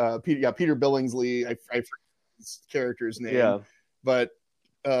 Peter Billingsley. I forget his character's name. Yeah, but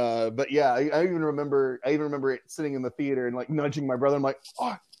yeah, I even remember sitting in the theater and like nudging my brother. I'm like,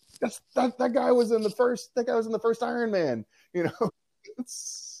 oh, that guy was in the first. That guy was in the first Iron Man.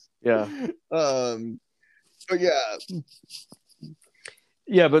 Yeah. But yeah.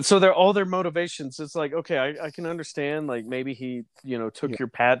 Yeah, but so they're all their motivations. It's like, okay, I can understand. Like maybe he, took your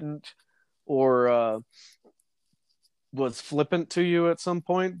patent, or was flippant to you at some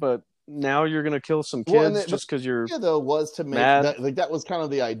point, but now you're gonna kill some kids just because you're. Yeah, though, was to make that, that was kind of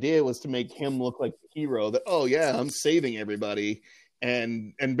the idea, was to make him look like the hero. That, oh yeah, I'm saving everybody,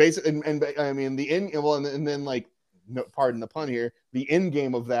 and basically, and I mean the end. Well, and then like. No, pardon the pun here. The end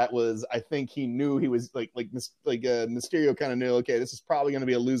game of that was, I think he knew he was Mysterio kind of knew, okay, this is probably going to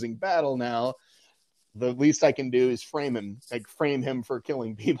be a losing battle now. The least I can do is frame him for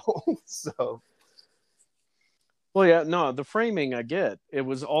killing people. So, well, yeah, no, the framing I get. It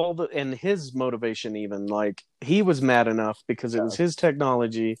was all and his motivation, even like he was mad enough because it was his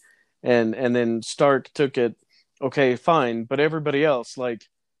technology, and then Stark took it. Okay, fine, but everybody else, like,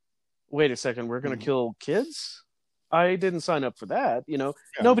 wait a second, we're going to kill kids. I didn't sign up for that.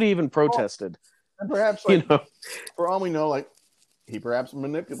 Nobody even protested. And perhaps, for all we know, like, he perhaps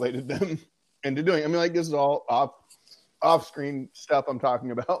manipulated them into doing. I mean, like, this is all off-screen stuff I'm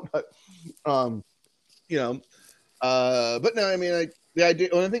talking about, but but no, I mean, the idea.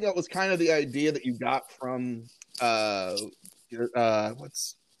 Well, I think that was kind of the idea that you got from what's I'm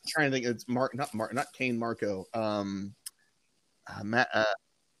trying to think. It's not Kane Marco. Matt.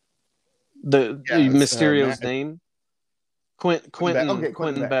 Mysterio's name.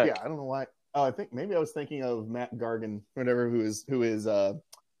 Quentin Beck. Yeah, I don't know why. Oh, I think maybe I was thinking of Matt Gargan, whatever, who is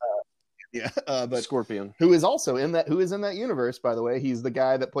but Scorpion, who is also in that universe, by the way. He's the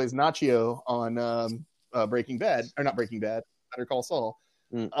guy that plays Nacho on Breaking Bad, or not Breaking Bad, Better Call Saul.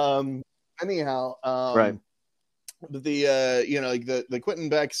 Anyhow, right. But the Quentin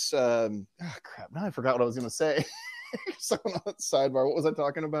Beck's crap. Now I forgot what I was going to say. Someone on the sidebar. What was I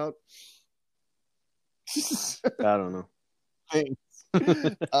talking about? I don't know.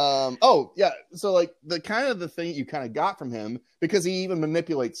 Oh yeah, so like the kind of the thing you kind of got from him, because he even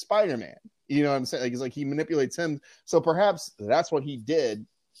manipulates Spider-Man, you know what I'm saying, like, it's like he manipulates him, so perhaps that's what he did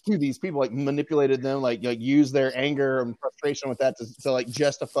to these people, like manipulated them, like use their anger and frustration with that to like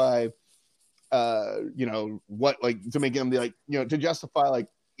justify what, like, to make them be like, to justify like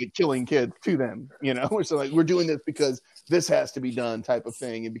killing kids to them, so like, we're doing this because this has to be done type of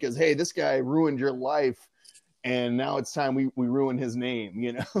thing, and because, hey, this guy ruined your life and now it's time we ruin his name,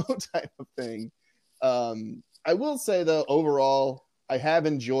 type of thing. I will say, though, overall, I have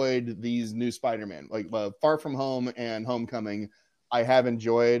enjoyed these new Spider-Man, like Far From Home and Homecoming. I have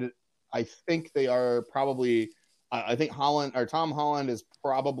enjoyed. I think they are probably. I think Tom Holland is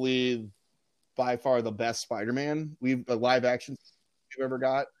probably by far the best Spider-Man live action we've ever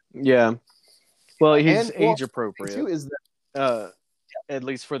got. Yeah. Well, he's age appropriate. Too, is that. At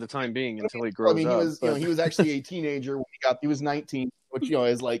least for the time being, until he grows up. He was actually a teenager when he was 19, which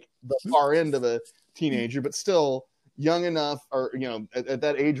is like the far end of a teenager, but still young enough, or at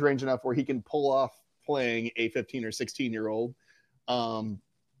that age range enough where he can pull off playing a 15 or 16-year-old. The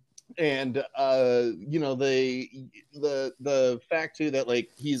fact too that like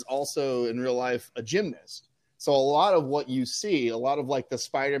he's also in real life a gymnast. So a lot of what you see, a lot of like the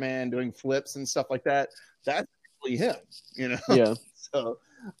Spider-Man doing flips and stuff like that, that's actually him. Yeah. So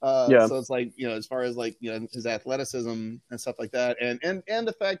so it's like, as far as like, his athleticism and stuff like that, and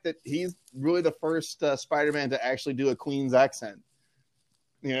the fact that he's really the first Spider-Man to actually do a Queen's accent,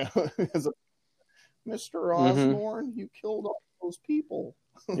 as a Mr. Osborn, you killed all those people.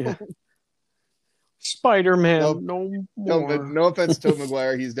 Yeah. Spider-Man, no more. No offense to Tobey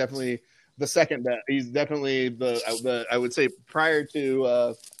Maguire, he's definitely the second best. He's definitely the I would say prior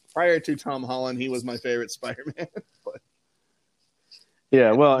to Tom Holland, he was my favorite Spider-Man. But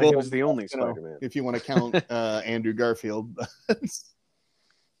yeah, well, he was the only Spider-Man. If you want to count Andrew Garfield.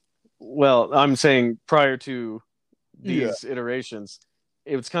 Well, I'm saying prior to these iterations,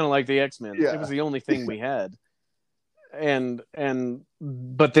 it was kind of like the X-Men. Yeah. It was the only thing we had.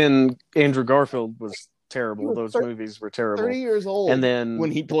 But then Andrew Garfield was terrible. Those movies were terrible. 30 years old, and then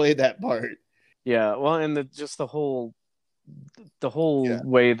when he played that part. Yeah, well, and the whole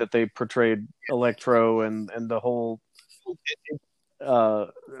way that they portrayed Electro and the whole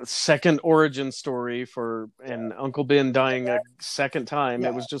second origin story and Uncle Ben dying a second time.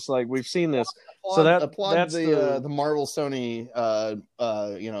 It was just like, we've seen this. That's the Marvel Sony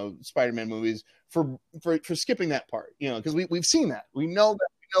Spider-Man movies for skipping that part, because we've seen that. We know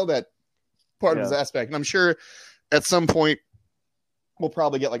that part of his aspect, and I'm sure at some point we'll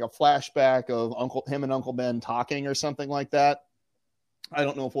probably get like a flashback of him and Uncle Ben talking or something like that. I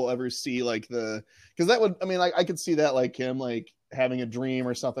don't know if we'll ever see like because that would, I could see that, like him like having a dream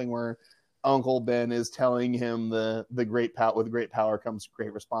or something where Uncle Ben is telling him the great power, with great power comes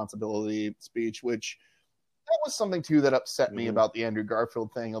great responsibility speech, which that was something too that upset me about the Andrew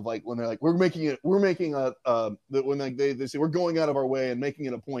Garfield thing, of like when they're like, we're making a when they say we're going out of our way and making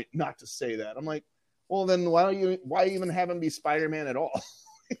it a point not to say that. I'm like, well, then why even have him be Spider-Man at all?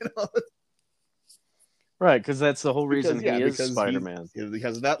 Right, because that's the whole reason he is Spider-Man.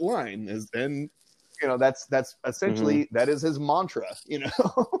 Because of that line and that's essentially that is his mantra,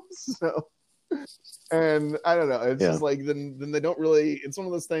 So, and I don't know, it's just like then they don't really. It's one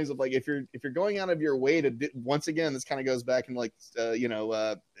of those things of like, if you're going out of your way to once again, this kind of goes back and like kind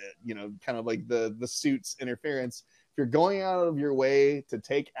of like the Suits interference. If you're going out of your way to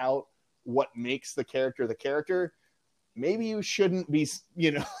take out what makes the character, maybe you shouldn't be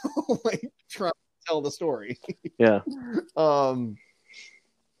like trying to tell the story.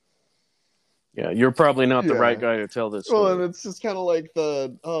 You're probably not the right guy to tell this story. Well, and it's just kind of like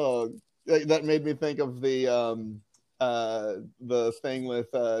that made me think of the thing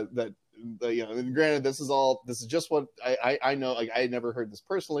with that and granted, this is just what I know. Like, I never heard this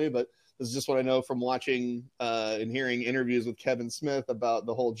personally, but this is just what I know from watching and hearing interviews with Kevin Smith about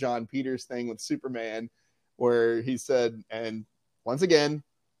the whole John Peters thing with Superman, where he said, and once again,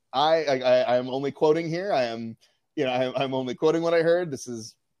 I'm only quoting here. I'm only quoting what I heard. This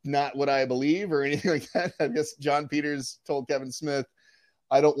is not what I believe or anything like that. I guess John Peters told Kevin Smith,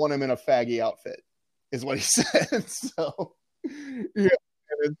 I don't want him in a faggy outfit, is what he said. So, and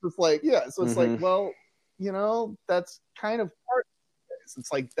it's just like, so it's like, well, that's kind of part of this.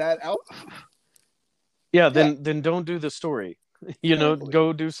 It's like that out. Then don't do the story.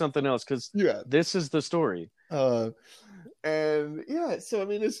 Go do something else, because this is the story. And so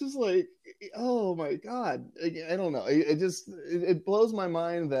it's just like, oh my god, I don't know. It blows my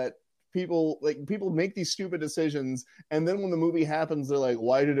mind that people make these stupid decisions, and then when the movie happens, they're like,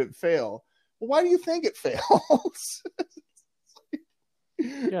 why did it fail? Well, why do you think it fails?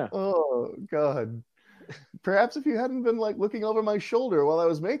 Oh god. Perhaps if you hadn't been like looking over my shoulder while I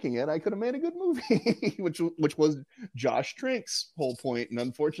was making it, I could have made a good movie, which was Josh Trink's whole point. And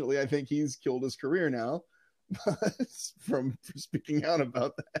unfortunately, I think he's killed his career now from speaking out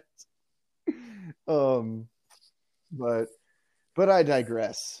about that. But I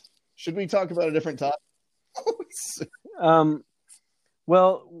digress. Should we talk about a different topic?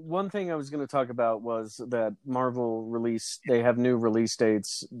 Well, one thing I was going to talk about was that Marvel they have new release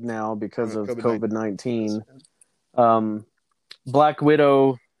dates now because of COVID-19. Black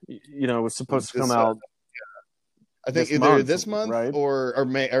Widow, was supposed to come out. I think either this month, right? or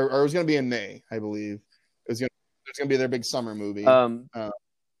May, or it was going to be in May, I believe. It's going to be their big summer movie. So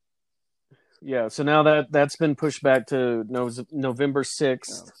now that's been pushed back to November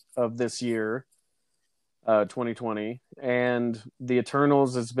 6th of this year, 2020, and The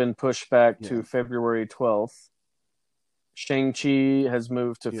Eternals has been pushed back to February 12th. Shang-Chi has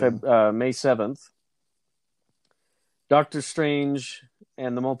moved to May 7th. Doctor Strange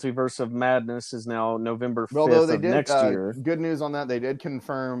and the Multiverse of Madness is now November 5th of next year. Good news on that. They did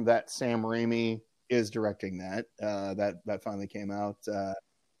confirm that Sam Raimi is directing that. That finally came out.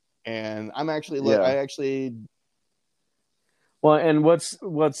 And I'm actually Well, and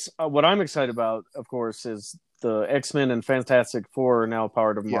what I'm excited about, of course, is the X-Men and Fantastic Four are now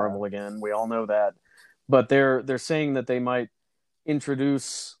part of Marvel again. We all know that, but they're saying that they might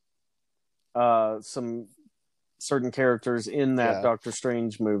introduce some certain characters in that Doctor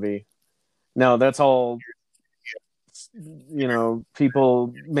Strange movie. Now, that's all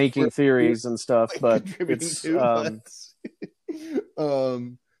people making theories and stuff, but it's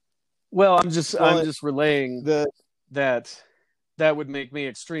well, I'm just relaying that would make me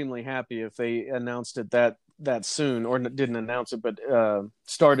extremely happy if they announced it that soon, or didn't announce it, but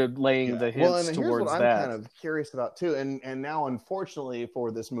started laying the hints towards what that. I'm kind of curious about too, and now unfortunately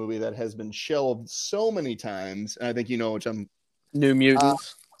for this movie that has been shelved so many times, and I think which I'm New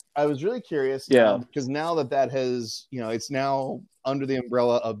Mutants. I was really curious, because now that has it's now under the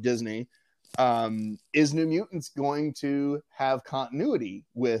umbrella of Disney. is New Mutants going to have continuity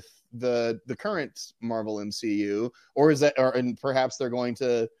with the current Marvel MCU, or is that, and perhaps they're going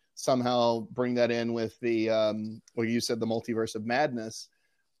to somehow bring that in with the well, you said the Multiverse of Madness.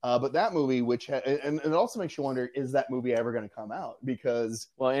 But that movie, and it also makes you wonder, is that movie ever going to come out? Because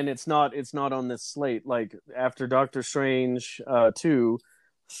and it's not on this slate. Like after Doctor Strange 2,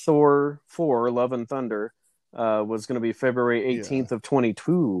 Thor 4, Love and Thunder was going to be February 18th of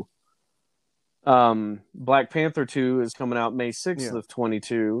 22. Black Panther 2 is coming out May 6th of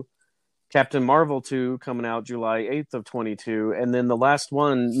 22. Captain Marvel 2 coming out July 8th of 22. And then the last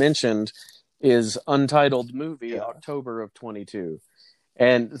one mentioned is Untitled Movie, October of 22.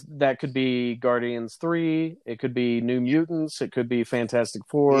 And that could be Guardians 3, it could be New Mutants, it could be Fantastic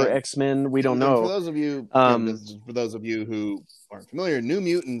Four, X-Men, we don't know. For those of you who aren't familiar, New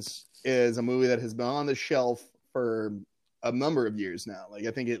Mutants is a movie that has been on the shelf for a number of years now. Like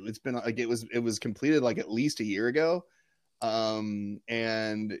I think it's been like it was completed like at least a year ago.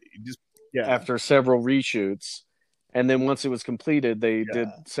 And just after several reshoots. And then once it was completed, they did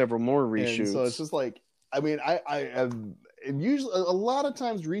several more reshoots. And so it's just like, I mean, I have usually a lot of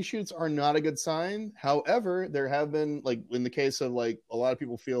times reshoots are not a good sign. However, there have been, like in the case of like a lot of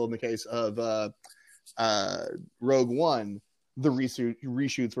people feel in the case of Rogue One, the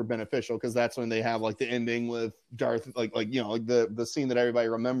reshoots were beneficial because that's when they have like the ending with Darth, like the scene that everybody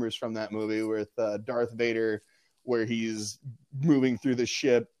remembers from that movie with Darth Vader, where he's moving through the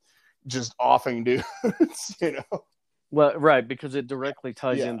ship, just offing dudes, Well, right, because it directly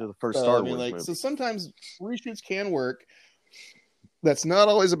ties into the first Star Wars movie. So sometimes reshoots can work. That's not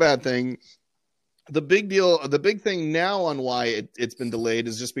always a bad thing. The big thing now on why it's been delayed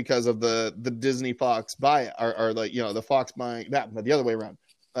is just because of the Disney Fox buy, or like the Fox buying that, but the other way around.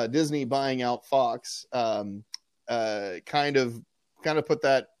 Disney buying out Fox kind of put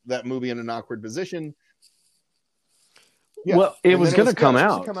that movie in an awkward position. Yeah. Well, it was going to come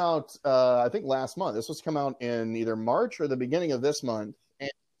out. I think last month. This was to come out in either March or the beginning of this month.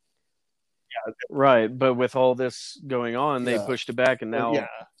 And, right, but with all this going on, they pushed it back, and now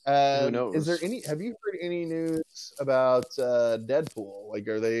who knows? Have you heard any news about Deadpool? Like,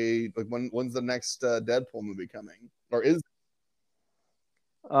 are they like when's the next Deadpool movie coming? Or is?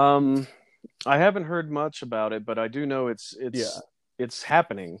 I haven't heard much about it, but I do know it's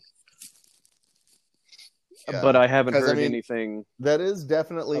happening. Yeah, but I haven't heard anything. That is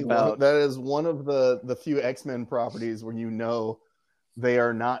definitely that is one of the few X-Men properties where they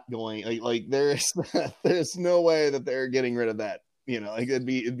are not going like there's no way that they're getting rid of that. Like it'd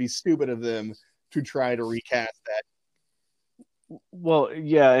be stupid of them to try to recast that. Well,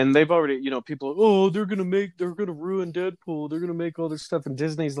 yeah, and they've already people they're gonna ruin Deadpool. They're gonna make all this stuff, and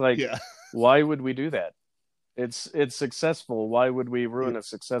Disney's like, why would we do that? It's successful. Why would we ruin a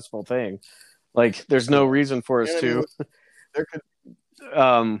successful thing? Like, there's no reason for us to.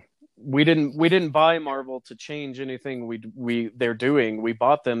 We didn't buy Marvel to change anything they're doing. We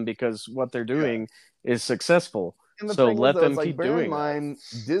bought them because what they're doing is successful. So let them keep doing. In mind,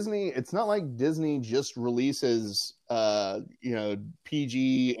 Disney. It's not like Disney just releases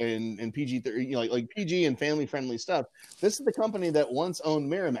PG and PG-13, like PG and family friendly stuff. This is the company that once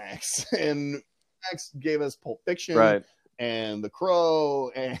owned Miramax, and Miramax gave us Pulp Fiction, right, and The Crow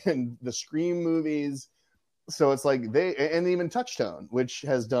and the Scream movies. So it's like and even Touchstone, which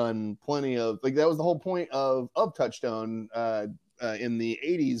has done plenty of, like, that was the whole point of Touchstone in the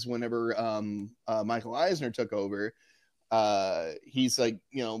 80s whenever Michael Eisner took over. He's like,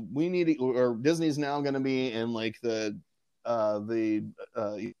 we need or Disney's now going to be in like the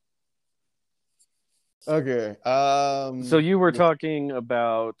okay. So you were talking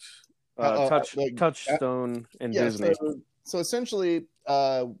about Touchstone and Disney. So essentially,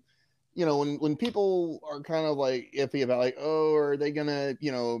 when people are kind of like iffy about like, are they gonna,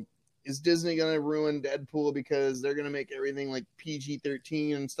 is Disney gonna ruin Deadpool because they're gonna make everything like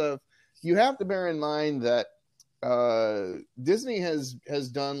PG-13 and stuff? You have to bear in mind that Disney has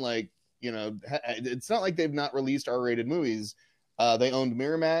done like, it's not like they've not released R-rated movies. They owned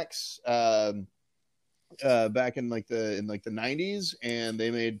Miramax back in the 90s, and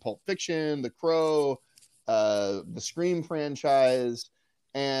they made Pulp Fiction, The Crow, the Scream franchise,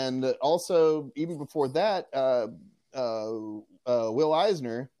 and also even before that, Will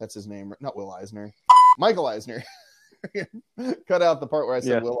Eisner, that's his name, not Will Eisner, Michael Eisner. Cut out the part where I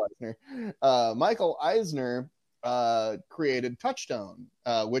said Will Eisner. Michael Eisner created Touchstone,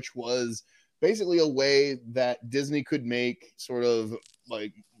 which was basically a way that Disney could make sort of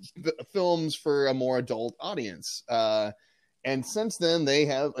like films for a more adult audience. And since then,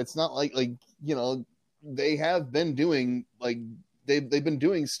 it's not like they have been doing like they've been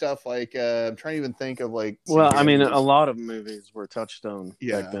doing stuff like I'm trying to even think of like. Well, I mean, a lot of movies were Touchstone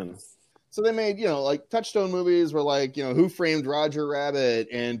back then. So they made, like Touchstone movies were like, Who Framed Roger Rabbit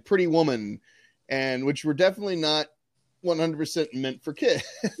and Pretty Woman, and which were definitely not 100% meant for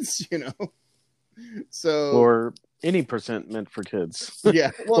kids, So or any percent meant for kids.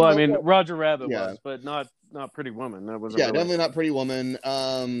 Yeah. Well, I mean, Roger Rabbit was, but not Pretty Woman. That wasn't. Yeah, definitely not Pretty Woman.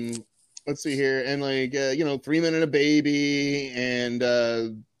 Let's see here, and like 3 Men and a Baby, and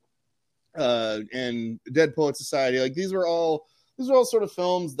Dead Poet Society. Like these were all sort of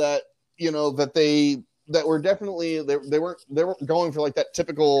films that that were definitely they weren't going for like that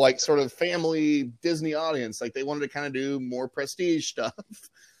typical like sort of family Disney audience. Like they wanted to kind of do more prestige stuff.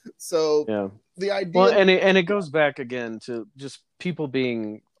 So the idea, and it goes back again to just people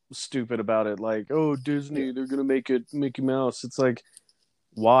being stupid about it. Like, oh, Disney, they're gonna make it Mickey Mouse. It's like,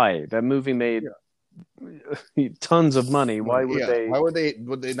 why? That movie made tons of money. Why would they? Why would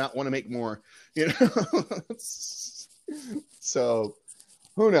they not want to make more? So.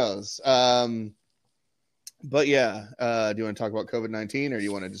 Who knows? But yeah, do you want to talk about COVID-19 or do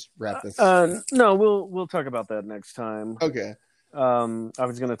you want to just wrap this? No, we'll talk about that next time. Okay. I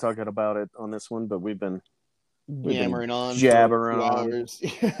was going to talk about it on this one, but we've been jabbering on.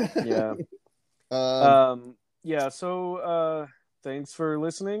 Yeah. So thanks for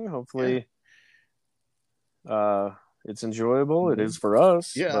listening. Hopefully, it's enjoyable. It is for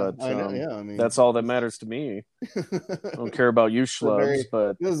us. Yeah, but, I know. I mean, that's all that matters to me. I don't care about you schlubs,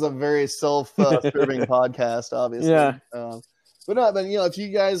 but this is a very self-serving podcast, obviously. Yeah. But no, then if you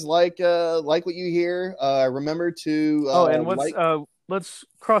guys like what you hear, remember to let's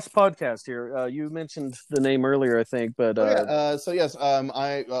cross podcast here. You mentioned the name earlier, I think, but so yes,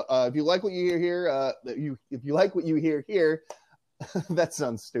 if you like what you hear here, if you like what you hear here. That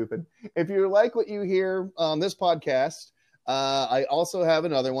sounds stupid. If you like what you hear on this podcast, I also have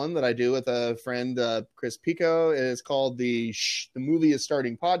another one that I do with a friend, Chris Pico. It is called the Movie is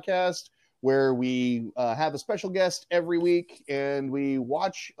Starting podcast, where we have a special guest every week and we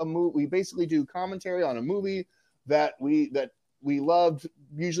watch a movie. We basically do commentary on a movie that we loved,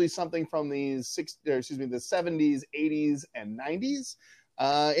 usually something from the 70s, 80s, and 90s.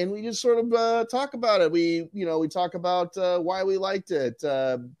 And we just sort of talk about it. We talk about why we liked it,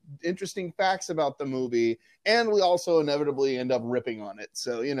 interesting facts about the movie, and we also inevitably end up ripping on it.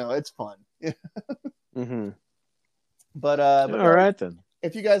 So it's fun. Mm-hmm. But all right then.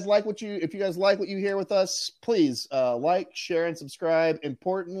 If you guys like what you hear with us, please like, share, and subscribe.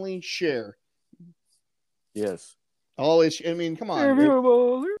 Importantly, share. Yes. Always. I mean, come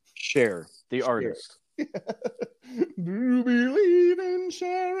on. Share the artist. Do you believe in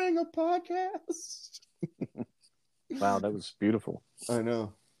sharing a podcast? Wow, that was beautiful. I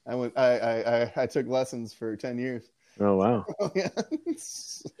know. I took lessons for 10 years. Oh wow. Oh, yeah.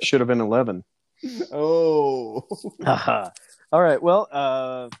 Should have been 11. Oh. All right. Well,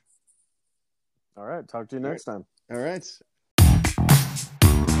 all right. Talk to you next time. All right.